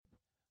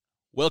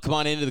Welcome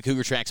on into the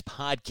Cougar Tracks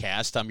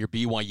podcast. I'm your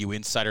BYU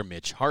insider,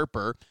 Mitch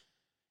Harper.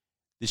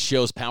 This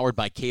show is powered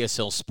by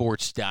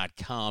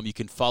KSLSports.com. You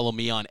can follow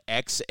me on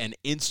X and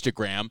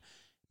Instagram,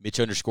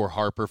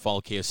 Mitch_Harper.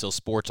 Follow KSL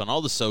Sports on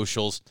all the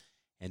socials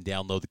and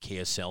download the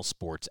KSL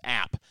Sports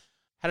app.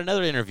 Had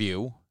another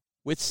interview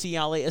with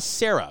Siale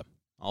Esera.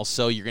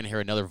 Also, you're going to hear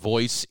another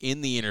voice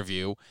in the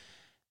interview.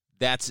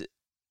 That's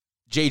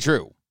Jay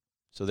Drew.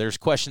 So there's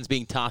questions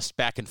being tossed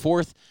back and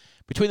forth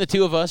between the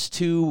two of us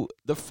to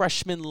the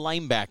freshman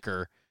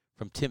linebacker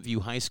from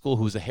Timpview High School,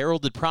 who's a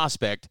heralded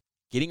prospect,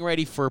 getting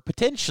ready for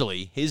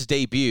potentially his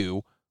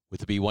debut with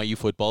the BYU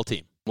football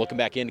team. Welcome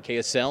back into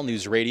KSL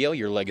News Radio,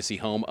 your legacy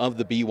home of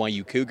the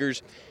BYU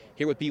Cougars.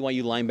 Here with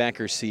BYU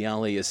linebacker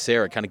Siale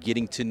Esera, kind of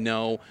getting to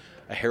know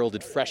a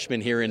heralded freshman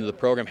here into the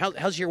program.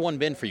 How's year one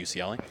been for you,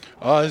 Siale?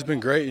 It's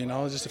been great,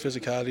 just the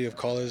physicality of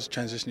college,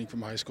 transitioning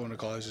from high school into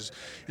college.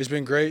 It's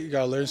been great. You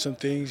got to learn some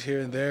things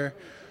here and there.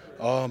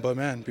 But,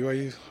 man,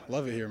 BYU,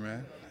 love it here,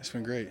 man. It's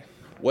been great.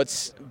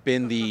 What's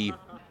been the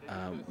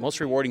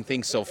most rewarding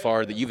thing so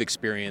far that you've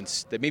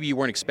experienced that maybe you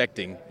weren't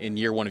expecting in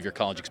year one of your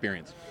college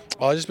experience?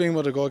 Just being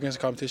able to go against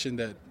a competition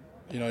that,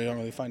 you don't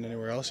really find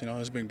anywhere else,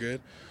 has been good.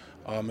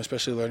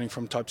 Especially learning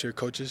from top-tier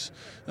coaches.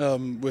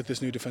 With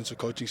this new defensive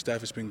coaching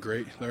staff, it's been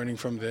great. Learning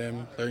from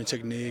them, learning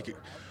technique,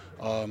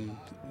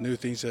 new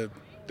things that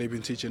they've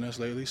been teaching us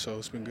lately, so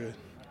it's been good.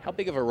 How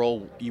big of a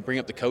role, you bring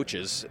up the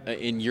coaches,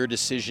 in your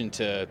decision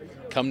to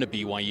come to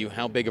BYU,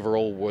 how big of a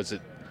role was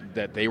it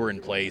that they were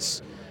in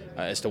place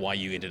as to why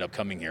you ended up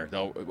coming here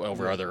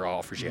over other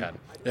offers you had?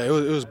 Yeah, it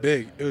was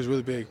big. It was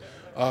really big.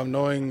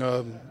 Knowing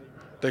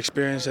the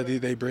experience that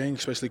they bring,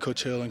 especially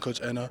Coach Hill and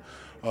Coach Enna,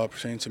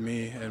 pertaining to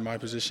me and my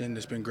position,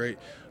 it's been great.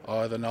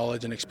 The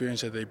knowledge and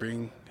experience that they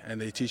bring and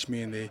they teach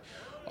me and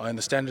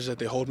the standards that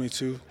they hold me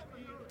to,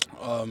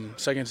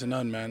 second to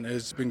none, man.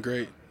 It's been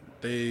great.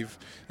 They've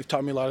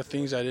taught me a lot of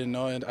things I didn't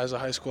know as a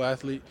high school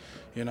athlete,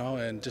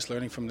 and just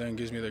learning from them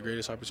gives me the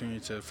greatest opportunity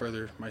to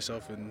further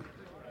myself in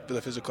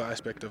the physical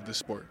aspect of this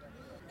sport.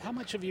 How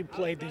much have you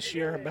played this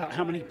year? About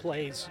how many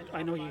plays?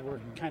 I know you were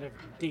kind of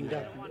dinged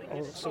up,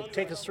 so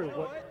take us through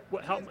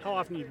how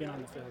often you've been on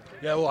the field.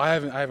 Yeah, well, I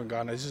haven't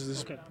gone. I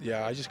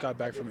just got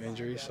back from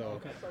injury, so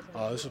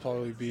this will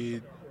probably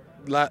be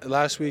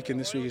last week, and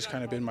this week has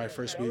kind of been my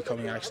first week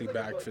coming actually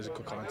back,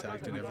 physical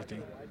contact and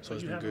everything. So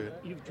it's been good.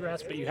 You've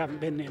dressed, but you haven't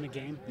been in a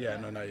game? Yeah,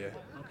 no, not yet.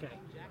 Okay.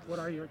 What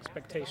are your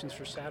expectations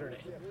for Saturday?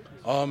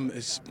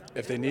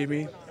 If they need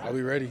me, I'll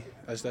be ready.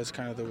 That's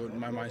kind of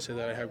my mindset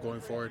that I have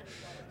going forward.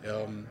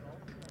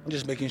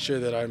 Just making sure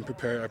that I'm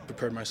prepared. I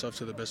prepared myself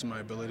to the best of my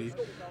ability,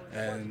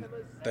 and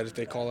that if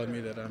they call on me,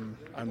 that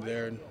I'm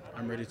there and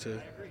I'm ready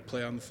to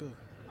play on the field.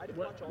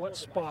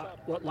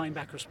 What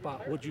linebacker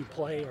spot would you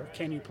play, or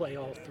can you play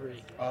all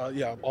three?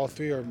 Yeah, all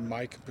three, or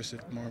Mike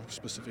more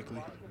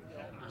specifically.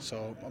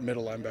 So a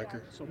middle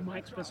linebacker. So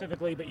Mike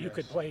specifically, but you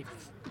could play,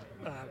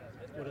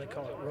 what do they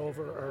call it,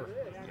 Rover, or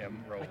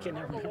Rover. I can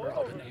never remember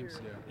all the names.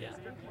 Yeah.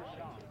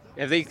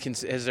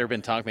 Has there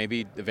been talk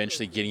maybe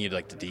eventually getting you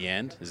to the D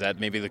end? Is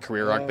that maybe the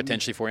career arc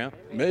potentially for you?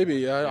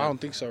 Maybe. I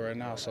don't think so right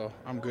now. So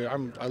I'm good.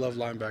 I love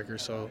linebackers,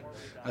 so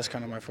that's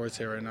kind of my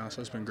forte right now. So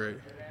it's been great.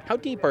 How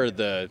deep are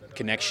the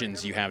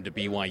connections you have to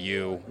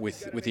BYU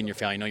within your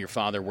family? I know your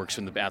father works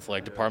in the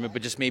athletic department,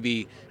 but just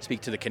maybe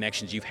speak to the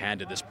connections you've had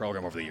to this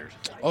program over the years.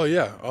 Oh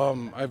yeah,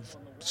 I've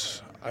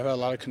had a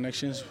lot of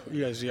connections.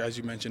 As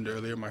you mentioned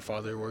earlier, my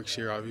father works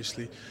here,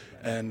 obviously.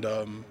 And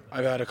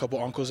I've had a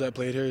couple uncles that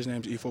played here. His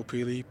name's Ifo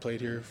Pili,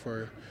 played here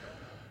for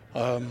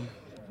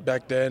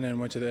back then and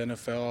went to the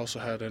NFL. I also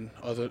had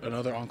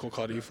another uncle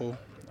called Ifo,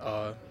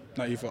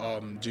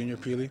 Junior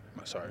Pili,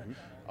 sorry.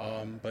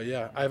 But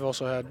yeah, I've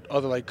also had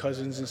other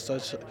cousins and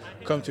such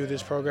come through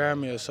this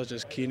program, such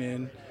as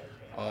Keenan,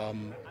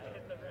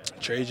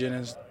 Trajan,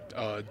 and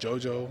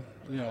JoJo,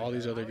 all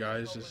these other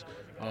guys.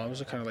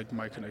 Those are kind of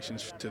my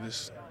connections to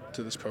this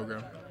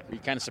program. Were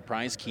you kind of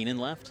surprised Keenan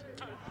left?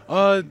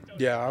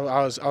 Yeah,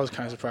 I was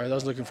kind of surprised. I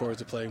was looking forward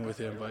to playing with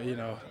him, but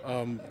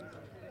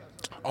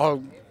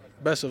all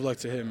best of luck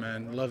to him,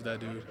 man. Love that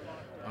dude.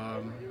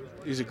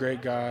 He's a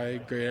great guy,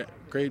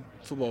 great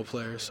football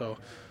player. So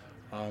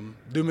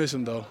do miss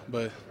him though,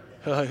 but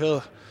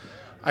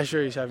I'm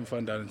sure he's having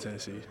fun down in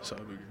Tennessee. So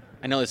it'll be good.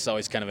 I know this is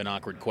always kind of an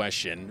awkward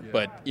question,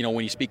 but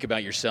when you speak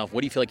about yourself,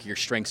 what do you feel like your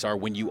strengths are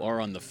when you are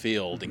on the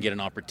field and get an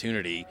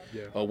opportunity?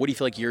 Yeah. What do you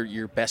feel like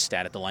you're best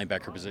at the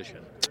linebacker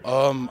position?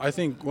 I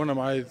think one of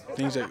my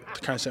things that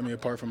kind of set me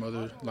apart from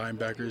other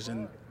linebackers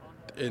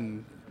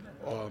in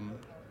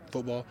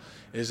football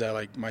is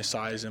that my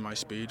size and my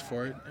speed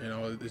for it.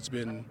 It's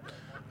been,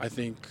 I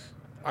think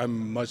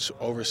I'm much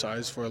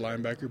oversized for a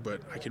linebacker,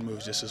 but I can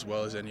move just as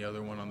well as any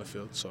other one on the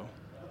field. So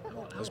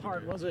how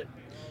hard was it?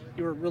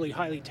 You were really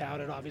highly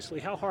touted, obviously.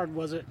 How hard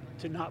was it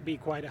to not be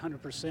quite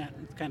 100%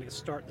 and kind of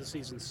start the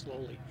season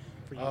slowly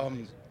for you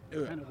guys?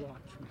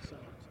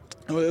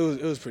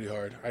 It was pretty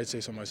hard. I'd say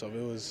so myself.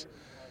 It was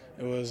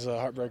a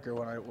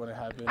heartbreaker when it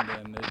happened,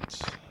 and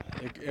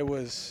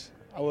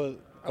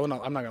I'm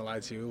not gonna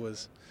lie to you.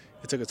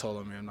 it took a toll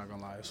on me. I'm not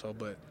gonna lie. So,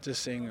 but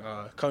just seeing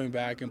coming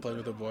back and playing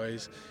with the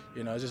boys,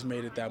 you know, it just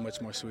made it that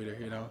much more sweeter,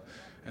 you know.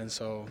 And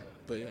so,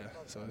 but yeah,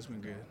 so it's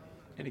been good.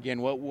 And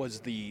again, what was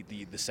the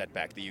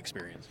setback that you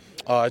experienced?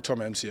 I tore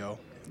my MCL,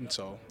 and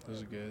so it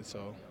was good.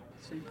 So.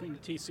 Same thing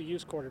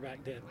TCU's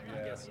quarterback did,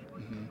 I guess.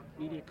 Mm-hmm.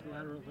 Medial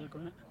collateral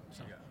ligament.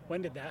 So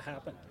when did that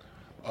happen?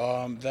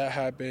 That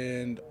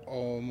happened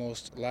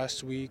almost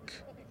last week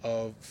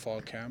of fall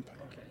camp.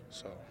 Okay.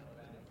 So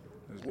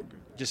it was good.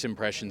 Just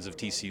impressions of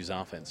TCU's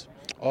offense.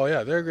 Oh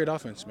yeah, they're a great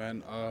offense,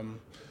 man.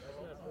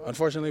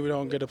 Unfortunately, we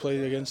don't get to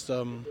play against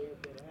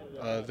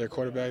their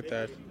quarterback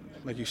that,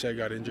 like you said,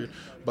 got injured.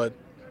 But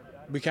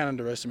we can't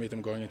underestimate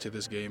them going into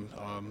this game.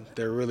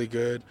 They're really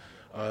good.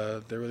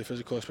 They're really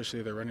physical,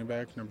 especially their running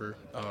back.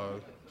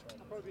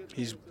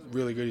 He's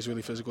really good. He's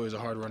really physical. He's a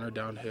hard runner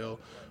downhill.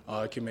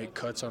 He can make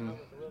cuts through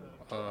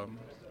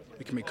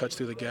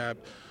the gap.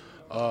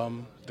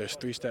 Their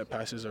three-step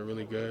passes are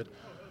really good.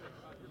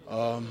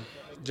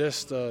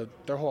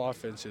 Their whole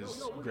offense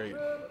is great.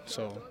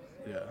 So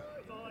yeah,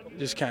 you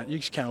just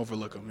can't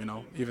overlook them. You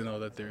know, even though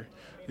that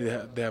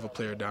they have a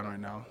player down right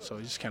now, so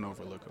you just can't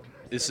overlook them.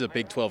 This is a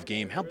Big 12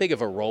 game. How big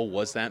of a role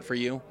was that for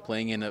you,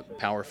 playing in a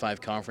Power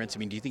 5 conference? I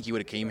mean, do you think you would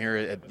have came here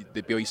at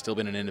the BYU still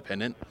been an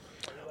independent?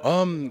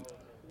 That's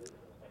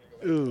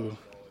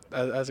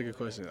a good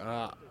question.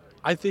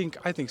 I think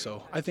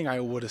so. I think I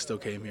would have still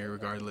came here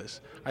regardless.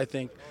 I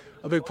think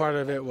a big part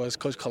of it was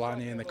Coach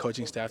Kalani and the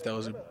coaching staff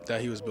that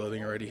he was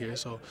building already here.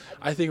 So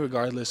I think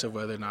regardless of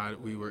whether or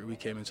not we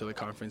came into the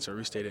conference or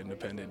we stayed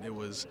independent, I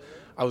was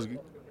going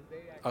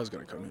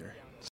to come here.